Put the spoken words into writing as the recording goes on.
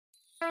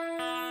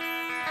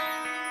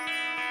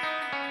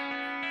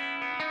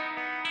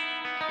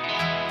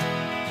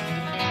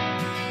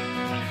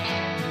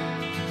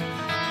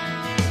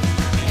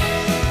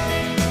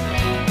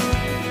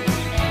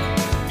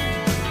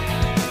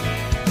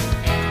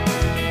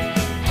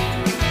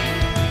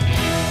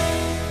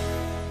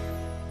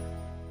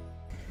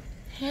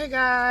Hey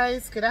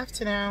guys, good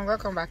afternoon.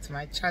 Welcome back to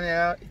my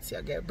channel. It's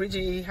your girl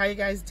Bridgie. How you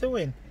guys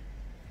doing?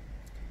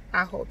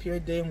 I hope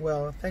you're doing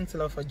well. Thanks a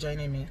lot for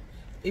joining me.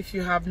 If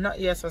you have not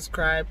yet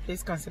subscribed,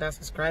 please consider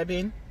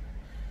subscribing.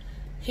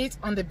 Hit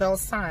on the bell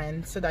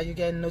sign so that you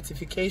get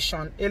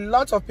notification. A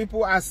lot of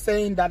people are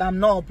saying that I'm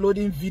not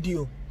uploading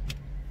video.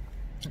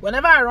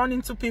 Whenever I run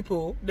into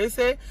people, they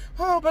say,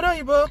 oh, but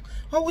Oyinbo,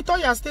 oh, we thought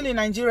you are still in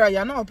Nigeria.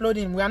 You're not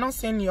uploading. We are not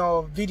seeing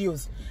your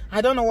videos.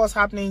 I don't know what's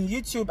happening.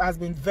 YouTube has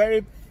been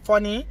very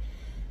funny.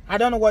 I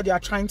don't know what they are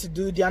trying to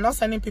do. They are not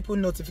sending people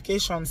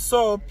notifications.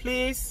 So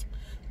please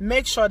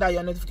make sure that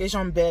your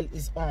notification bell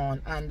is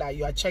on and that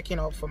you are checking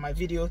out for my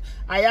videos.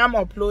 I am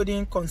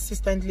uploading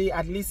consistently,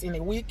 at least in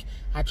a week.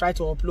 I try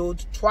to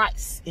upload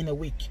twice in a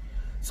week,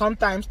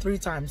 sometimes 3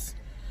 times.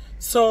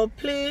 So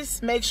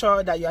please make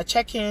sure that you are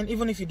checking,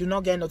 even if you do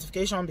not get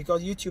notification,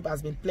 because YouTube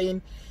has been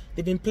playing,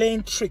 they've been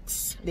playing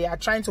tricks. They are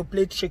trying to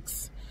play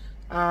tricks.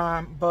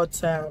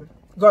 But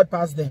God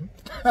passed them.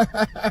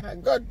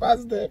 God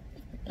passed them.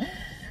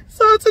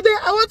 So today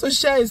I want to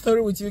share a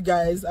story with you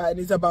guys, and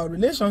it's about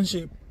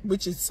relationship,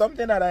 which is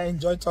something that I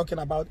enjoy talking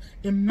about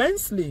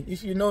immensely,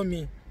 if you know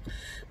me.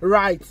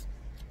 Right.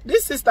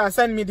 This sister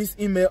sent me this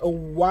email a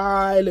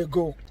while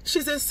ago.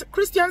 She's a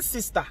Christian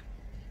sister.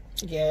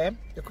 Yeah,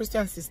 a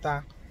Christian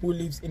sister who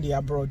lives in the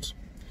abroad.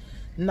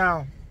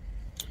 Now,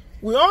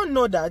 we all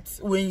know that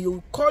when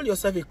you call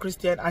yourself a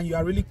Christian and you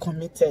are really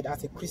committed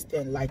as a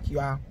Christian, like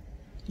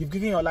you've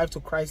given your life to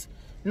Christ,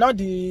 not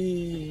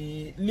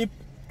the lip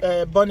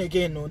born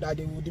again, no, that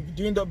they will be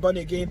doing the born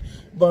again,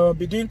 but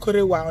be doing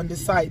korewa on the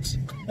side.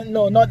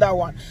 No, not that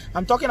one.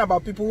 I'm talking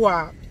about people who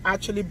are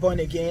actually born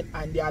again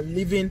and they are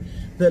living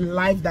the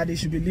life that they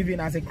should be living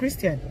as a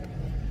Christian.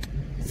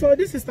 So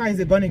this sister is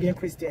a born again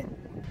Christian.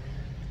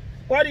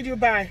 What did you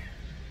buy?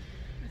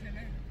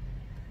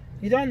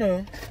 You don't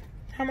know?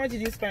 How much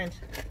did you spend?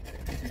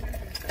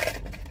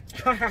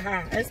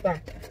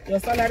 Esther, your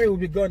salary will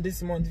be gone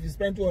this month if you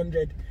spend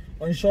 200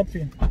 on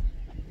shopping.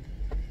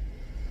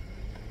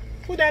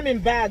 Put them in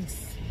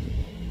bags.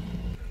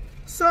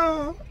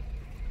 So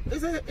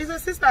it's a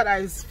sister that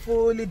is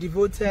fully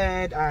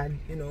devoted and,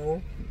 you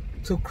know,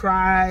 to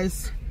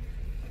Christ,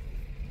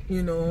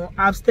 you know,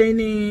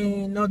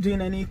 abstaining, not doing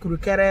any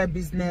kurukere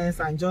business,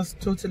 and just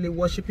totally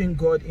worshiping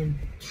God in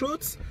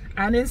truth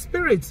and in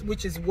spirit,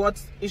 which is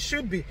what it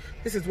should be.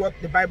 This is what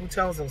the Bible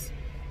tells us.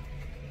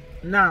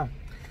 Now,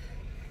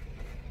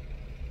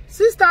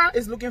 sister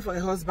is looking for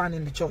a husband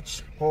in the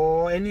church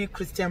or any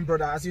Christian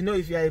brother. As you know,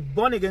 if you are a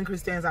born-again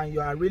Christian and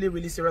you are really,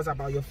 really serious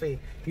about your faith,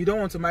 you don't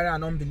want to marry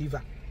an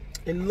unbeliever.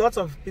 A lot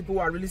of people who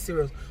are really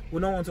serious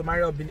will not want to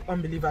marry an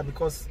unbeliever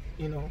because,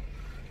 you know,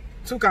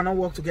 two cannot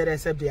work together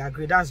except they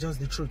agree. That's just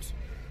the truth.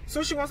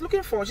 So she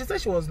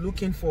said she was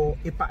looking for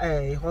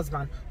a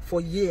husband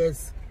for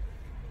years.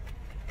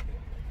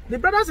 The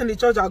brothers in the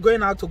church are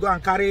going out to go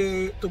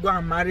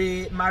and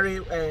marry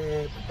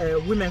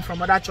women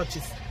from other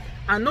churches.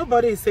 And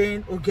nobody is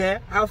saying, okay,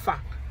 how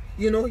far?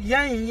 You know,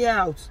 year in, year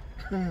out.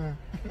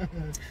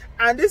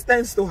 And this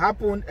tends to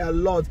happen a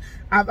lot.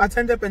 I've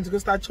attended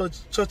Pentecostal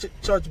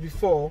church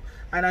before,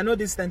 and I know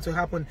this tends to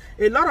happen.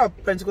 A lot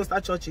of Pentecostal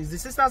churches, the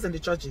sisters in the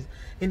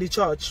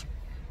church,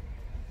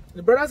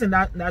 the brothers in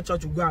that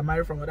church will go and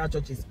marry from other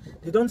churches.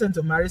 They don't tend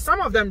to marry.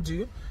 Some of them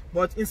do,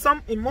 but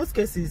in most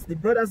cases, the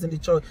brothers in the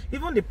church,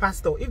 even the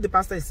pastor, if the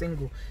pastor is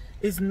single,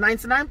 it's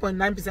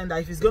 99.9%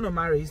 that if he's going to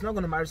marry, he's not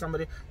going to marry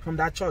somebody from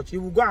that church. He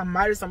will go and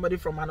marry somebody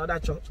from another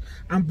church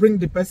and bring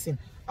the person.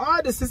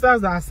 All the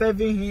sisters that are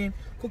serving him,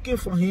 cooking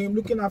for him,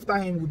 looking after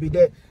him will be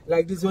there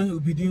like this when he will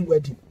be doing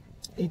wedding.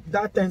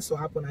 That tends to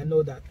happen, I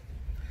know that.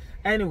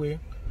 Anyway,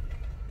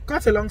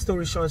 cut a long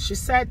story short, she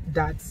said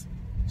that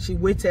she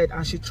waited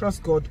and she trusts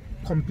God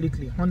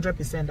completely,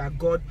 100%, that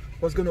God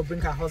was going to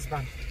bring her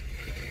husband.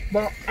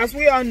 But as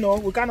we all know,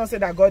 we cannot say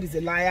that God is a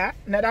liar.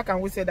 Neither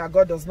can we say that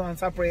God does not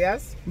answer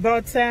prayers.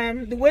 But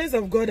the ways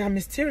of God are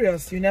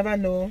mysterious. You never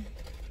know.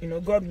 You know,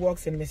 God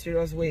works in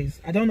mysterious ways.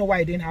 I don't know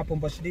why it didn't happen,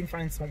 but she didn't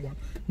find someone.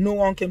 No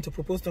one came to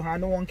propose to her.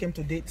 No one came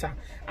to date her.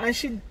 And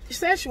she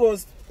said she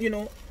was, you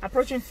know,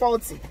 approaching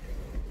 40.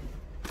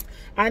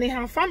 And in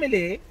her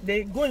family,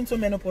 they go into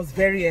menopause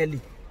very early.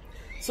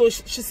 So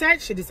she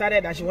said she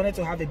decided that she wanted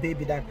to have a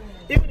baby, that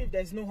even if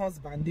there's no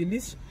husband, the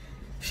least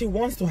she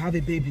wants to have a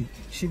baby.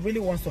 She really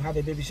wants to have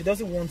a baby. She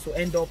doesn't want to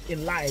end up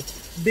in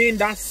life being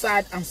that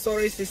sad and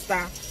sorry sister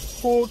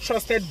who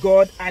trusted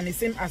God, and it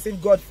seemed as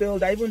if God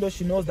failed her, even though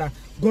she knows that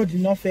God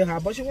did not fail her.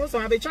 But she wants to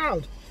have a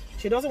child.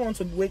 She doesn't want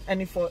to wait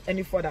any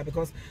further,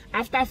 because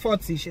after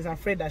 40, she's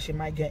afraid that she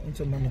might get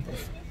into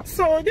menopause.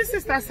 So this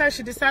sister said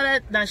she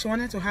decided that she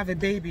wanted to have a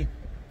baby.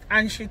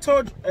 And she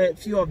told a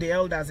few of the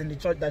elders in the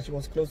church that she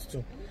was close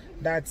to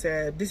that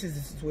this is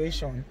the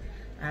situation.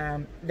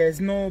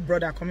 There's no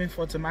brother coming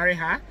forward to marry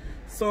her,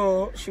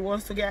 so she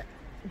wants to get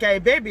a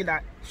baby,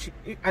 that she,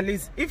 at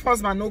least if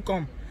husband no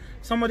come,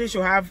 somebody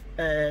should have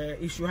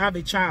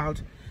a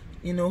child,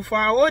 you know, for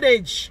her old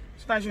age,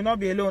 so that she will not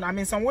be alone. I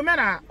mean, some women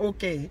are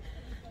okay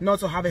not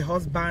to have a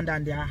husband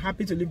and they are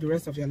happy to live the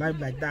rest of their life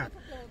like that,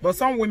 but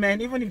some women,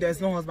 even if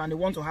there's no husband, they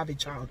want to have a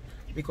child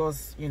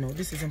because, you know,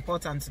 this is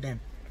important to them.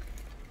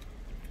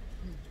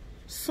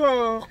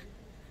 So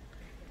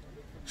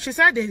she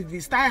said they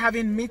start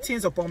having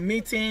meetings upon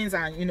meetings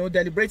and, you know,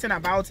 deliberating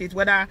about it,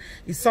 whether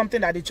it's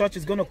something that the church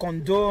is going to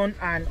condone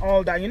and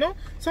all that. You know,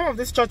 some of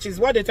these churches,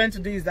 what they tend to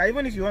do is that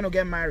even if you want to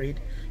get married,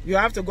 you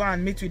have to go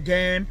and meet with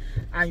them,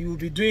 and you'll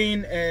be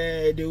doing,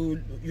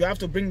 you have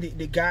to bring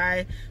the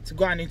guy to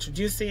go and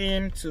introduce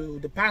him to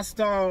the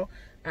pastor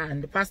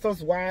and the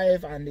pastor's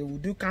wife, and they will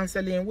do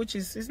counseling, which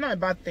is not a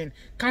bad thing.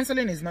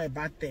 Counseling is not a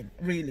bad thing,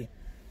 really.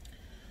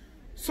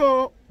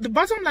 So the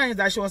bottom line is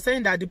that she was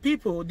saying that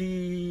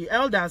the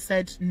elders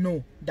said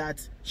no,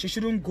 that she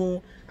shouldn't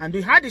go and do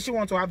it. How did she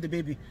want to have the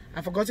baby?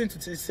 I've forgotten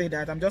to say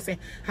that. I'm just saying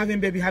having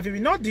baby,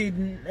 not the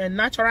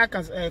natural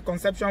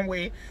conception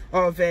way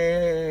of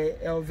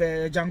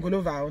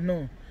Jangolova.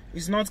 No,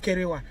 it's not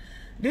Kerewa.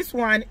 This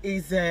one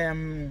is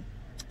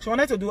she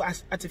wanted to do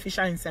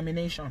artificial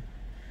insemination.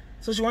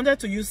 So she wanted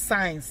to use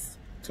science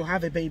to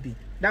have a baby.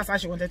 That's how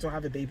she wanted to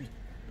have a baby.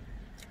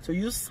 To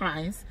use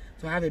science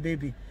to have a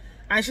baby.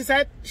 And she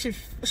said she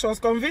was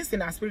convinced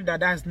in her spirit that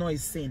that's not a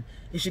sin.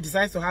 If she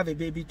decides to have a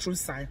baby through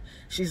science,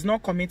 she's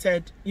not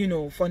committed, you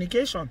know,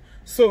 fornication.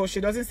 So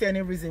she doesn't see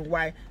any reason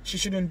why she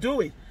shouldn't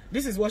do it.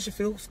 This is what she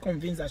feels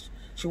convinced that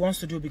she wants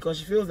to do, because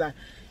she feels that,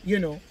 you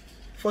know,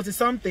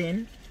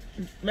 40-something,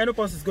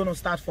 menopause is going to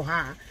start for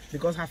her,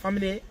 because her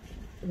family,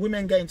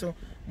 women get into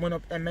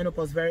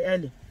menopause very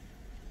early.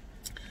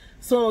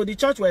 So the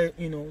church were,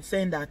 you know,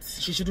 saying that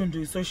she shouldn't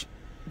do it. So she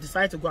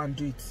decided to go and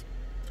do it.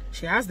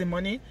 She has the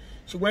money.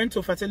 She went to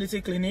a fertility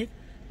clinic,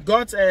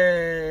 got told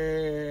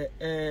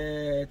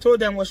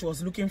them what she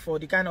was looking for,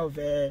 the kind of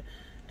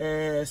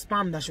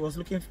sperm that she was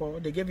looking for.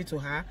 They gave it to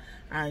her,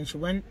 and she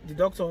went. The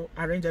doctor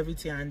arranged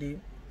everything, and they,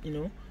 you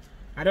know,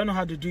 I don't know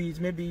how to do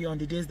it. Maybe on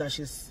the days that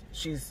she's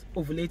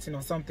ovulating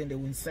or something, they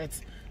will insert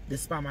the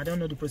sperm. I don't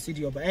know the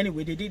procedure, but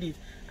anyway, they did it,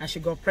 and she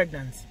got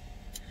pregnant.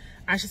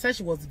 And she said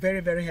she was very,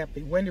 very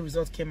happy when the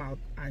result came out,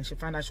 and she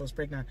found out she was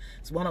pregnant.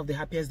 It's one of the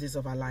happiest days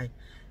of her life.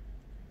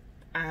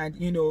 And,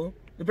 you know,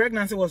 the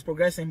pregnancy was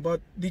progressing, but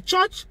the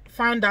church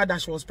found out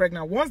that she was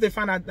pregnant. Once they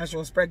found out that she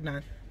was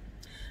pregnant,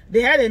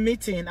 they had a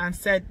meeting and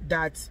said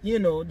that, you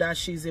know, that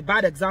she's a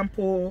bad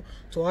example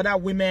to other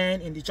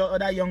women in the church,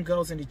 other young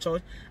girls in the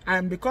church.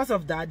 And because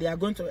of that, they are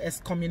going to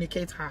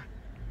excommunicate her.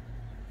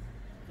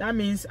 That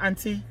means,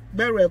 Auntie,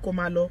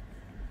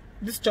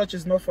 this church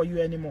is not for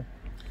you anymore.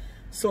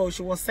 So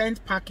she was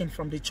sent packing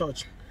from the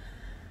church.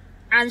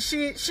 And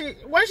she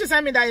when she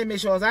sent me that email,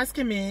 she was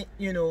asking me,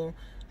 you know,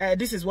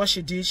 this is what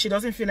she did. She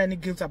doesn't feel any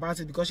guilt about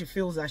it because she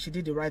feels that she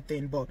did the right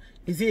thing. But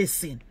is it a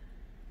sin?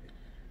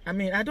 I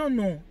mean, I don't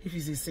know if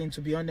it's a sin,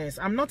 to be honest.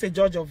 I'm not a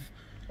judge of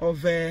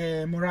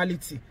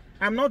morality.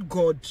 I'm not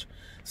God.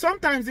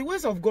 Sometimes the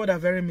ways of God are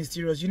very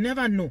mysterious. You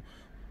never know.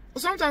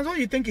 Sometimes what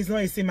you think is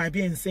not a sin might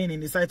be insane in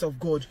the sight of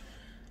God.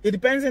 It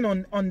depends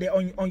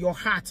on your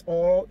heart,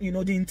 or, you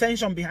know, the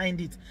intention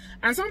behind it.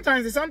 And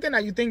sometimes it's something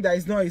that you think that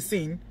is not a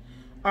sin,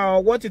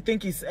 what you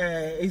think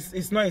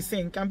is not a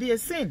sin can be a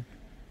sin.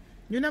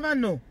 You never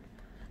know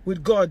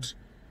with God.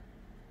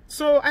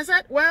 So I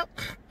said, well,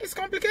 it's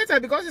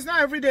complicated because it's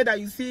not every day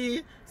that you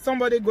see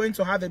somebody going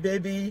to have a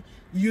baby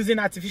using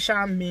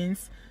artificial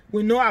means.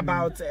 We know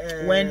about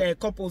when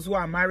couples who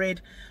are married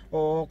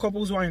or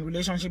couples who are in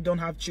relationship don't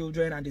have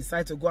children and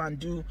decide to go and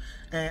do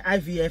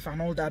IVF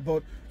and all that.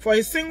 But for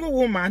a single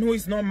woman who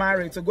is not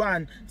married to go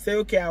and say,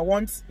 okay, I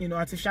want, you know,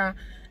 artificial,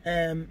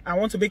 I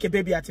want to make a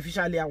baby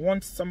artificially. I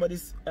want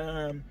somebody's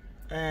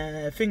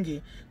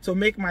thingy to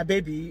make my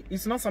baby.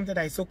 It's not something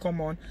that is so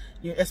common,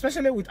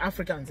 especially with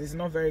Africans. It's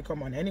not very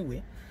common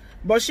anyway.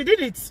 But she did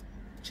it.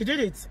 She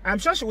did it. I'm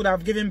sure she would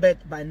have given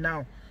birth by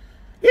now.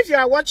 If you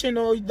are watching,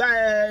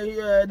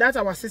 that's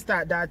our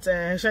sister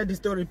that shared the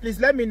story.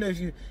 Please let me know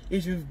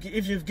if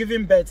you've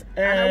given birth.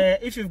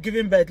 If you've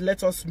given birth,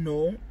 let us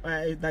know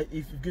that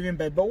if you've given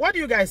birth. But what do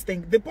you guys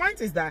think? The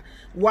point is that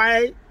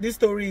why this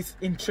story is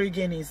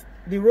intriguing is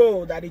the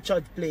role that the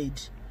church played.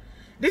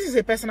 This is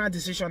a personal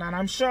decision, and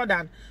I'm sure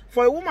that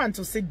for a woman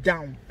to sit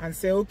down and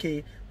say,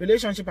 okay,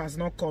 relationship has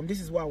not come, this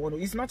is what I want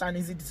to, it's not an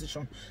easy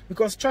decision.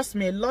 Because trust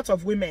me, a lot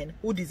of women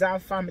who desire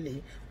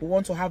family will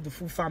want to have the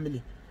full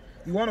family.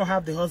 You want to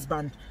have the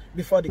husband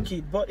before the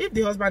kid. But if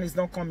the husband is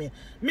not coming,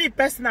 me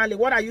personally,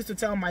 what I used to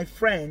tell my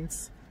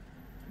friends,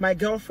 my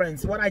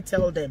girlfriends, what I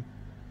tell them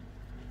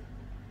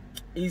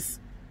is,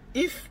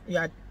 if you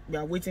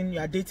are waiting, you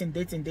are dating,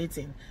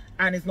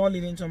 and it's not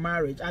leading to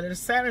marriage, at a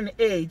certain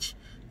age,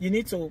 you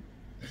need to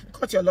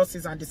cut your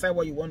losses and decide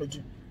what you want to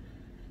do.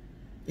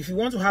 If you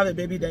want to have a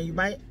baby, then you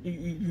might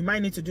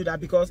need to do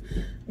that, because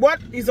what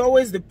is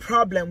always the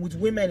problem with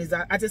women is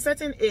that at a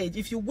certain age,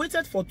 if you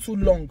waited for too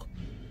long,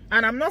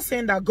 and I'm not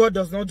saying that God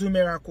does not do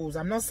miracles.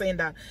 I'm not saying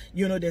that,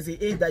 you know, there's an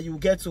age that you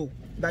get to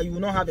that you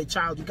will not have a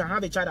child. You can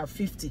have a child at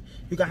 50.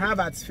 You can have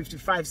at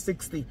 55,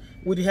 60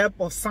 with the help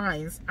of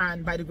science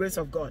and by the grace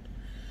of God.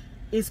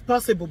 It's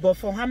possible, but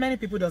for how many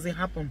people does it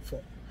happen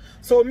for?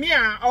 So me,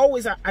 I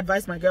always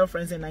advise my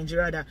girlfriends in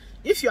Nigeria that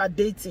if you are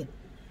dating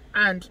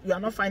and you are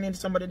not finding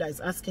somebody that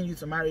is asking you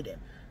to marry them,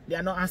 they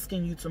are not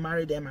asking you to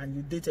marry them, and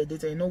you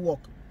date, no work.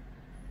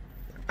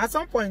 At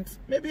some point,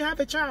 maybe you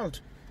have a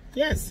child.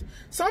 Yes.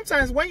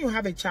 Sometimes when you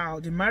have a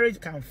child, the marriage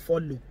can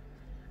follow.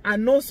 I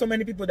know so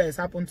many people that has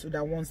happened to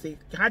that once they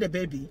had a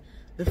baby,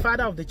 the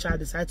father of the child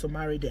decided to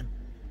marry them.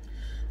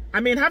 I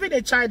mean, having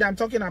a child I'm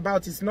talking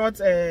about is not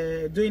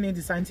doing it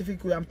the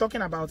scientific way. I'm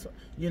talking about,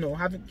 you know,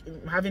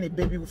 having a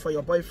baby for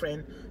your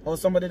boyfriend or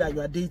somebody that you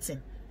are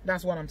dating.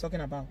 That's what I'm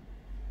talking about.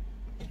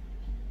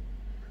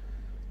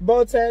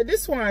 But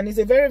this one is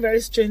a very, very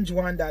strange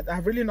one that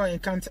I've really not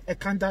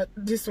encountered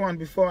this one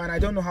before, and I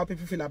don't know how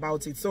people feel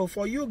about it. So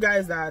for you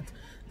guys that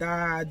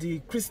are the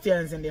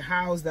Christians in the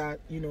house that,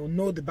 you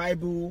know the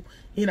Bible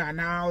in and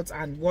out,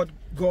 and what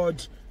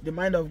God, the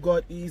mind of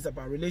God is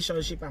about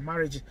relationship and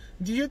marriage,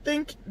 do you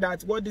think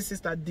that what this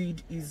sister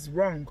did is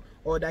wrong,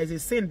 or that is a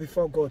sin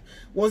before God?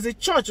 Was the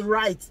church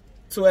right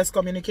to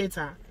excommunicate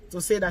her, to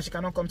say that she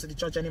cannot come to the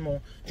church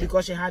anymore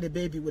because she had a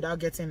baby without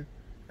getting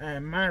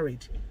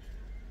married?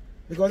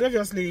 Because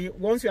obviously,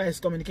 once you are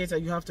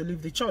excommunicated, you have to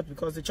leave the church,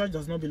 because the church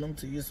does not belong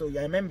to you. So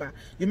you're a member.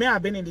 You may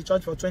have been in the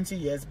church for 20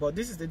 years, but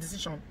this is the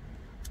decision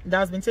that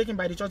has been taken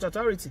by the church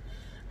authority.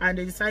 And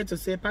they decide to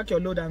say, pack your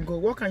load and go.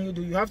 What can you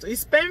do? You have to.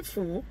 It's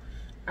painful.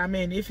 I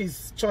mean, if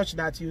it's church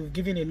that you've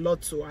given a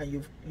lot to and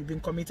you've been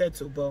committed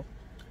to, but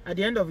at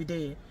the end of the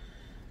day,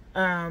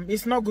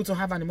 it's not good to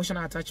have an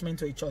emotional attachment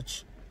to a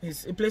church.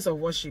 It's a place of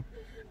worship,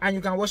 and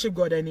you can worship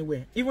God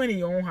anywhere. Even in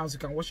your own house, you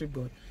can worship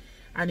God.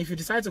 And if you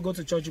decide to go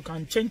to church, you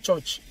can change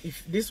church.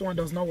 If this one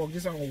does not work,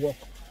 this one will work.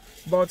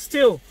 But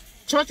still,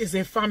 church is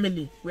a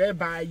family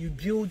whereby you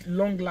build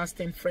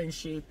long-lasting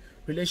friendship,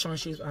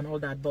 relationships, and all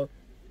that. But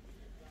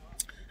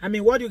I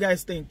mean, what do you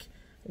guys think?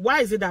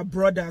 Why is it that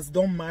brothers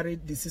don't marry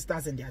the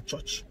sisters in their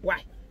church?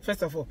 Why?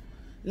 First of all,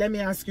 let me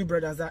ask you,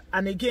 brothers, that,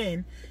 and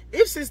again,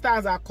 if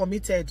sisters are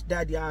committed,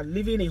 that they are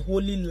living a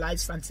holy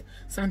life,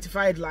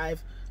 sanctified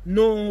life,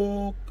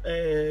 no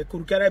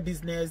kurukere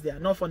business, they are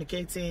not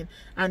fornicating,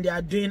 and they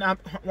are doing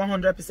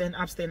 100%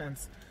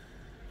 abstinence,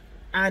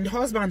 and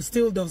husband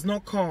still does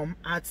not come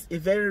at a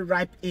very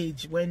ripe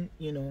age, when,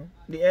 you know,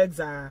 the eggs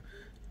are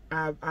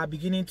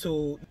beginning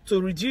to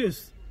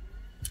reduce,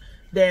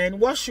 then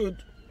what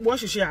should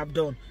she have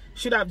done?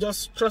 Should have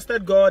just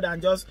trusted God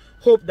and just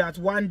hope that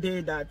one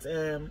day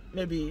that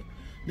maybe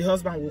the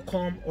husband will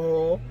come,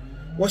 or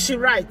was she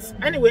right?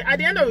 Anyway, at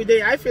the end of the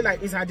day, I feel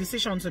like it's her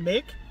decision to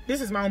make. This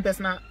is my own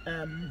personal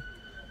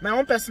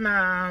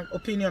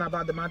opinion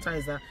about the matter,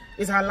 is that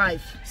it's her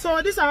life.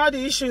 So these are all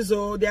the issues,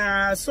 though. There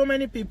are so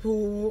many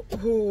people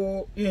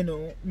who, you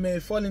know, may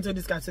fall into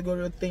this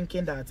category of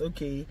thinking that,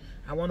 okay,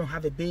 I want to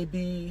have a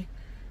baby,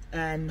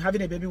 and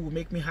having a baby will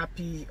make me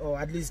happy, or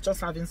at least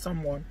just having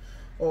someone,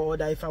 or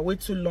that if I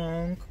wait too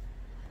long,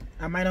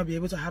 I might not be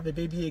able to have a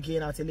baby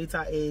again at a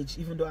later age,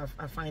 even though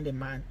I find a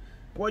man.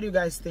 What do you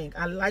guys think?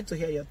 I'd like to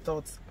hear your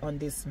thoughts on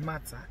this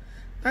matter.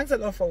 Thanks a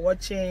lot for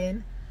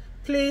watching.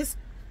 Please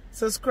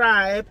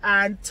subscribe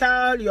and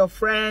tell your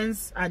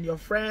friends and your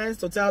friends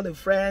to tell the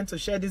friends to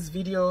share this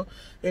video.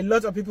 A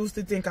lot of people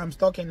still think I'm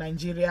stuck in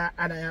Nigeria,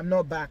 and I am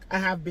not back. I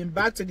have been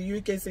back to the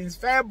UK since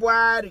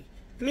February.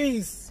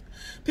 Please.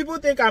 People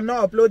think I'm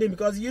not uploading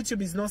because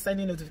YouTube is not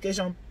sending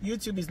notification.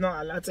 YouTube is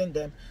not alerting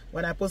them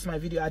when I post my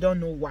video. I don't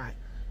know why.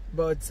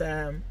 But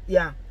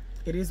yeah,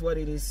 it is what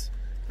it is.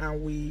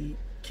 And we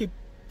keep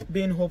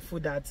being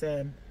hopeful that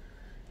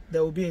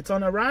there will be a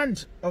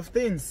turnaround of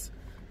things.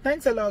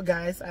 Thanks a lot,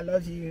 guys. I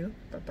love you.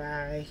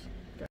 Bye-bye.